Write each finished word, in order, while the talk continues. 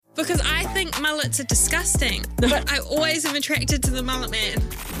because I think mullets are disgusting, but I always am attracted to the mullet man.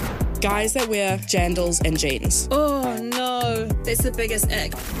 Guys that wear jandals and jeans. Oh no, that's the biggest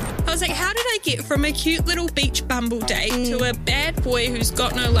ick. I was like, how did I get from a cute little beach bumble date to a bad boy who's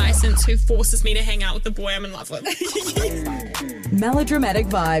got no license who forces me to hang out with the boy I'm in love with? Melodramatic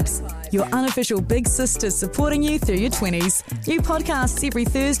Vibes, your unofficial big sister supporting you through your 20s. New podcasts every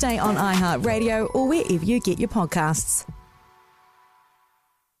Thursday on iHeartRadio or wherever you get your podcasts.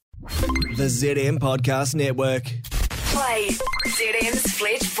 The ZM Podcast Network. Play ZM's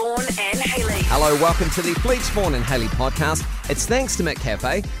Fletch, Vaughan and Hayley. Hello, welcome to the Fletch, Vaughan and Hayley podcast. It's thanks to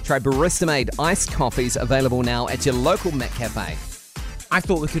McCafe. Try barista-made iced coffees available now at your local McCafe. I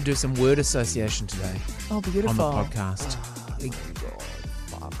thought we could do some word association today. Oh, beautiful. On the podcast.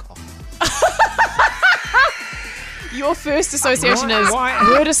 Your first association is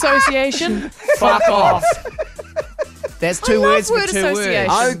word association. Fuck off. That's two words for word two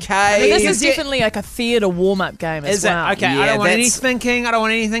association. words. Okay. I mean, this is definitely like a theatre warm-up game as Is well. it? Okay, Yeah, I don't want any that's- thinking. I don't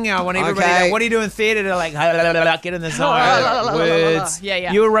want anything. I want everybody Okay. to, what do you do in theatre to like get in the zone? Words. Yeah,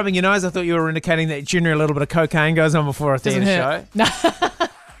 yeah. You were rubbing your nose. I thought you were indicating that generally a little bit of cocaine goes on before a theatre show.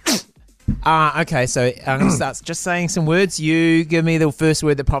 Okay, so I'm going to start just saying some words. You give me the first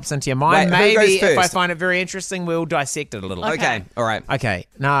word that pops into your mind. Wait, who Maybe goes if I first? find it very interesting, we'll dissect it a little. Okay, all right. Okay,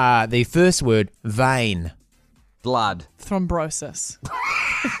 the first word, vein. Blood. Thrombosis.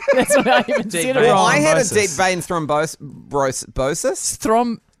 That's what I even said it Well, wrong. I had a Thrombosis. deep vein thrombosis.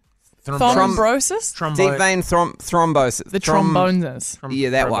 Thrombosis? Deep vein thrombosis. The trombones. Yeah,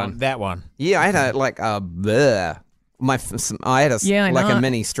 that one. That one. Yeah, I had a I had a Yeah, I like know a it.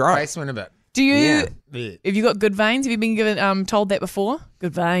 mini stroke. Face went a bit. Do you, Yeah. have you got good veins? Have you been given told that before?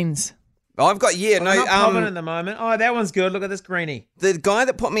 Good veins. I've got I'm not popping at the moment. Oh, that one's good. Look at this greenie. the guy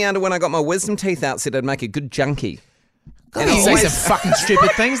that put me under when I got my wisdom teeth out said I'd make a good junkie. And You I say always- some fucking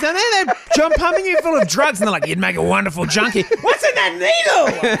stupid things down there. They're jump pumping you full of drugs, and they're like, "You'd make a wonderful junkie." What's in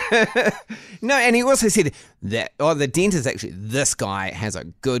that needle? No, and he also said that the dentist actually, this guy has a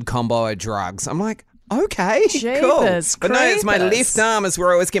good combo of drugs. I'm like, okay, cool. Jeepers But no, it's my creepers. left arm is where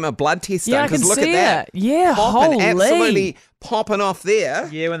I always get my blood test Yeah, done. I can Because look see at that. it. Yeah, Popping, holy. absolutely popping off there.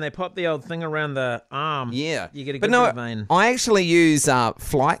 Yeah, when they pop the old thing around the arm. Yeah. you get a but good no, bit of vein. I actually use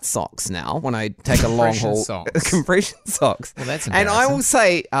flight socks now when I take a long Compression haul. socks. Compression socks. Well, that's And I embarrassing. will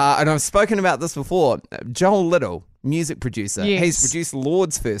say, and I've spoken about this before, Joel Little, music producer. Yes. He's produced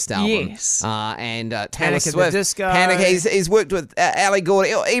Lord's first album. Yes. And Taylor Panic at the Swift. Disco. Panic. He's worked with Ali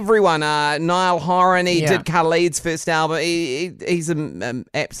Gordy, everyone. Niall Horan. He Yeah. did Khalid's first album. He's an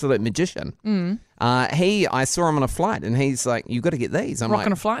absolute magician. I saw him on a flight, and he's like, "You got to get these." I'm Rocking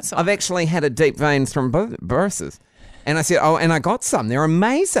like, a flight sock. I've actually had a deep vein thrombosis, and I said, "Oh, and I got some. They're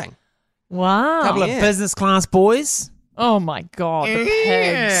amazing." Wow. couple yeah. of business class boys. Oh my God, the pigs.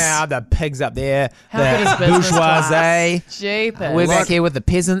 Yeah, the pigs up there. How good is The business bourgeoisie. Jeepers. We're back here with the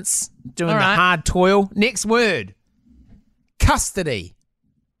peasants doing All the right. hard toil. Next word, custody.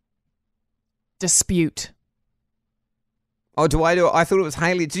 Dispute. Oh, do I do it? I thought it was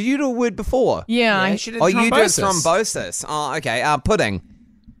Hayley. Did you do a word before? Yeah. Yeah, she did Oh, you did thrombosis. thrombosis. Oh, okay. Pudding.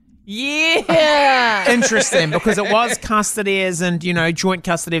 Yeah. Interesting, because it was custody as in, joint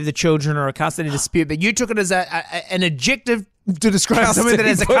custody of the children or a custody dispute, but you took it as an adjective to describe something that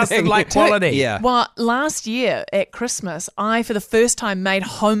has a Custody custard-like pudding. quality. Yeah. Well, last year at Christmas, I, for the first time, made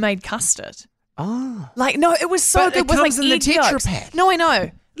homemade custard. Oh. Like, no, it was so But good. it With comes like in the egg Tetra yolks. Pak. No, I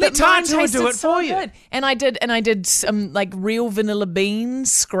know. Let But mine Tata do tasted it so for you. good. And I did some like real vanilla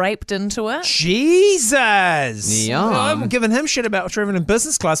beans scraped into it. Jesus. Yum. I'm giving him shit about traveling in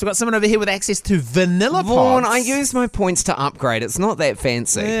business class. We've got someone over here with access to vanilla Vaughan, pods. I used my points to upgrade. It's not that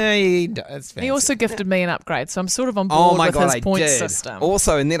fancy. Yeah, it's fancy. He also gifted me an upgrade, so I'm sort of on Oh board my with god, his I point did. system.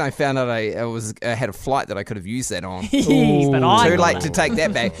 Also, and then I found out I had a flight that I could have used that on. But I Too late wouldn't. to take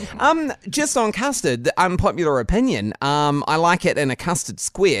that back. Just on custard, the unpopular opinion. I like it in a custard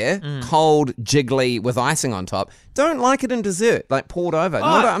square, cold, jiggly with icing on top. Don't like it in dessert, like poured over.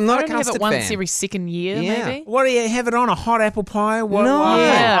 I'm not I a only have custard it once fan. every second year, Yeah. maybe. What do you have it on? A hot apple pie? What, No. what-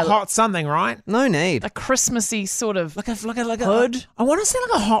 Yeah. A hot something, right? No need. A Christmassy sort of Like a hood. I want to say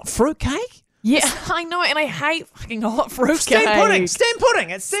like a hot fruit cake. Yeah, I know, and I hate fucking hot fruit Steamed cake. pudding. Steamed pudding.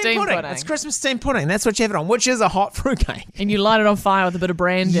 It's steamed Steamed pudding. pudding. It's Christmas steamed pudding. That's what you have it on, which is a hot fruit cake. And you light it on fire with a bit of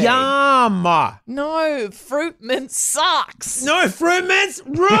brandy. Yum. No, fruit mint sucks. No, fruit mints.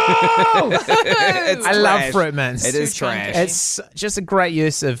 Rule. It's I love trash. fruit mints. It is Too chunky. trash. It's just a great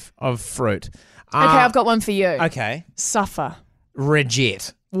use of fruit. Okay, I've got one for you. Okay. Suffer.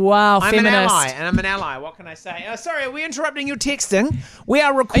 Reject. Wow, I'm feminist. an ally, and I'm an ally. What can I say? Sorry, are we interrupting your texting? We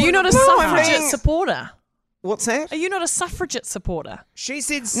are Are recording. you not a No, suffragette I'm- supporter? What's that? Are you not a suffragette supporter? She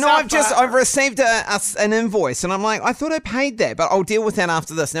said No, I've received an invoice, and I'm like, I thought I paid that, but I'll deal with that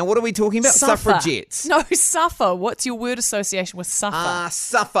after this. Now, what are we talking about? Suffer. Suffragettes. No, suffer. What's your word association with suffer?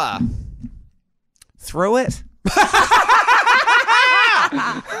 Suffer. Through it.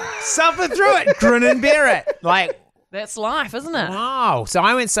 Suffer through it. Grin and bear it. Like, That's life, isn't it? wow. So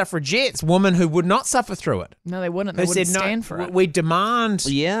I went suffragettes, woman who would not suffer through it. No, they wouldn't. They Who wouldn't said, stand no, for it. we demand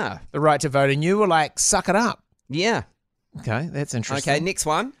Yeah. the right to vote, and you were like, suck it up. Yeah. Okay, that's interesting. Okay, next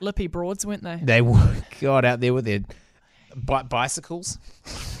one. Lippy broads, weren't they? They were, God, out there with their bicycles.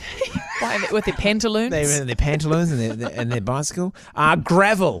 With their pantaloons. They were in their pantaloons and their bicycle.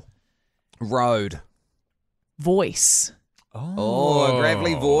 Gravel. Road. Voice. Oh, a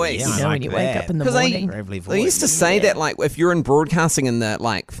gravelly voice. Yeah, I You know, like when you wake that. up in the 'Cause morning. Gravelly voice. They used to say that, like, if you're in broadcasting in the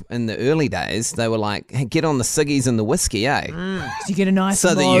early days, they were like, hey, get on the ciggies and the whiskey, eh? You get a nice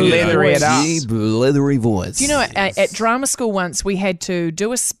So that low you leathery voice. it up. deep, leathery voice. Do you know, at drama school once, we had to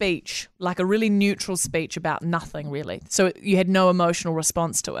do a speech, like a really neutral speech about nothing, really. So you had no emotional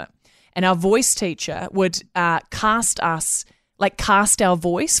response to it. And our voice teacher would cast our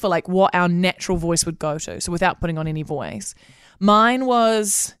voice for, like, what our natural voice would go to, so without putting on any voice. Mine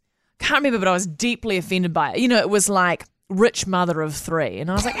was, can't remember, but I was deeply offended by it. You know, it was like rich mother of three. And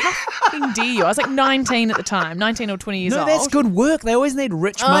I was like, how fucking dare you? I was like 19 at the time, 19 or 20 years No, old. that's good work. They always need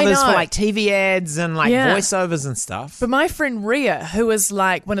rich I mothers for know. like TV ads and like Yeah. voiceovers and stuff. But my friend Rhea, who is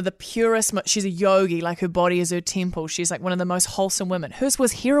like one of the purest, she's a yogi, like her body is her temple. She's like one of the most wholesome women. Hers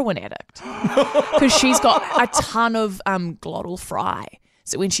was heroin addict because she's got a ton of glottal fry.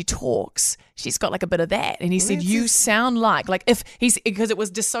 So when she talks, she's got like a bit of that. And he said, you sound like because it was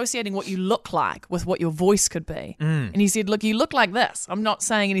dissociating what you look like with what your voice could be. And he said, look, you look like this. I'm not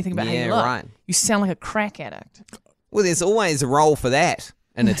saying anything about how Yeah, you look. right. You sound like a crack addict. Well, there's always a role for that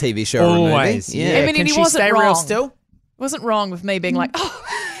in a TV show or a movie. Always. Yeah. I mean, Can and he she wasn't stay wrong. real still? It wasn't wrong with me being like, oh,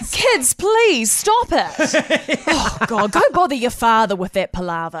 kids, please stop it. Oh, God, go bother your father with that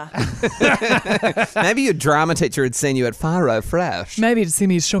palaver. Maybe your drama teacher had seen you at Faro Fresh. Maybe to see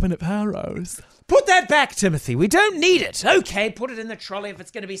me shopping at Paro's. Put that back, Timothy. We don't need it. Okay, put it in the trolley if it's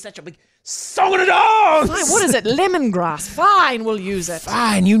going to be such a big song and a dance. Fine, what is it? Lemongrass. Fine, we'll use it.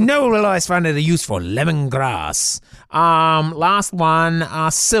 Fine, you know we'll always find it a use for lemongrass. Last one,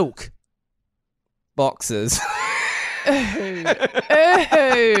 silk. Boxes. Ooh.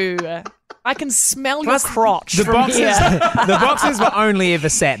 I can smell your crotch The from boxes, here. the boxes were only ever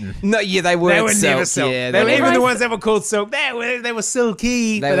satin. No, yeah, they were They were silk. never silk. Yeah, they were were. even the ones that were called silk. They were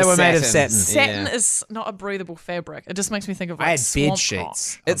silky, They but they were were made of satin. satin. Satin Yeah. is not a breathable fabric. It just makes me think of like I had swamp bed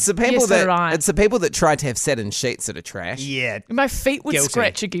sheets. rock. It's the people Yes, so did I. it's the people that try to have satin sheets that are trash. Yeah. My feet would Guilty.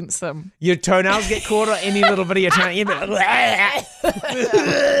 scratch against them. Your toenails get caught on any little bit of your toenail. You'd be like,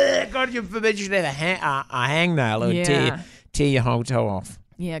 God, you forbid you should have a hangnail. It would Yeah. tear your whole toe off.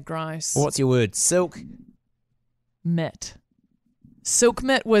 Yeah, gross. What's your word? Silk. Mitt. Silk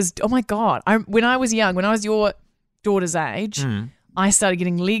mitt was, oh my God. When I was young, when I was your daughter's age, I started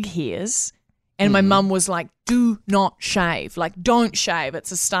getting leg hairs. And my mum was like, do not shave. Like, don't shave. It's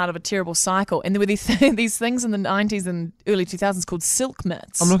the start of a terrible cycle. And there were these things in the 90s and early 2000s called silk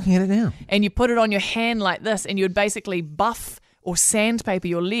mitts. I'm looking at it now. And you put it on your hand like this, and you would basically buff or sandpaper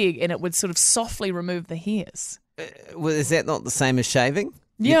your leg, and it would sort of softly remove the hairs. Well, is that not the same as shaving?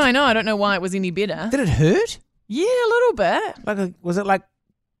 Yeah, I know. I don't know why it was any better. Did it hurt? Yeah, a little bit. Was it like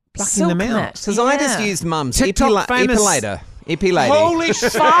plucking Silk them out? mitt. Because I just used Mum's TikTok famous- epilator. Epilady. Holy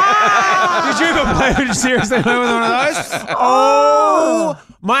fuck! Did you ever play seriously play with one of those? Oh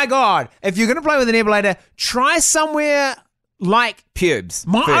my God! If you're gonna play with an epilator, try somewhere like Pubes.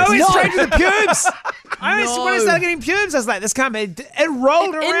 I first. went straight to the pubes. When I No. started getting pubes, I was like, "This can't be." It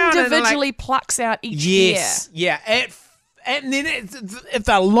rolled It around and, individually like, plucks out each yes, yeah. And then if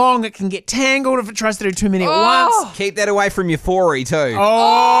they're long, it can get tangled if it tries to do too many at once. Keep that away from your 4E too.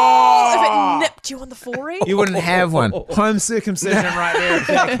 Oh, If it nipped you on the forey you wouldn't have one. Home circumcision right there if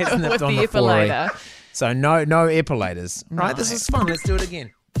it gets nipped with on the the forehead. epilator. So no epilators. Right, this is fun. Let's do it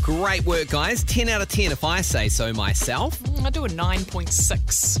again. Great work, guys. 10 out of 10 if I say so myself. I do a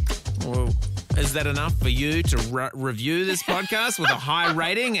 9.6. Well, is that enough for you to review this podcast with a high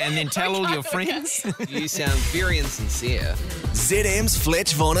rating and then tell all your friends? You sound very insincere. ZM's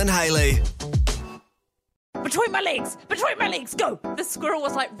Fletch, Vaughan and Hayley. Between my legs, go! The squirrel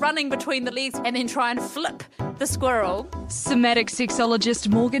was like running between the legs and then try and flip the squirrel. Somatic sexologist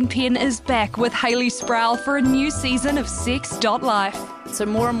Morgan Penn is back with Hayley Sproul for a new season of Sex.Life. So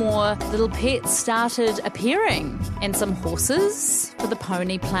more and more little pets started appearing, and some horses for the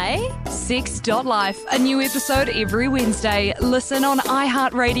pony play. Sex.life, a new episode every Wednesday. Listen on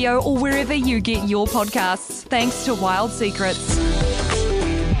iHeartRadio or wherever you get your podcasts. Thanks to Wild Secrets.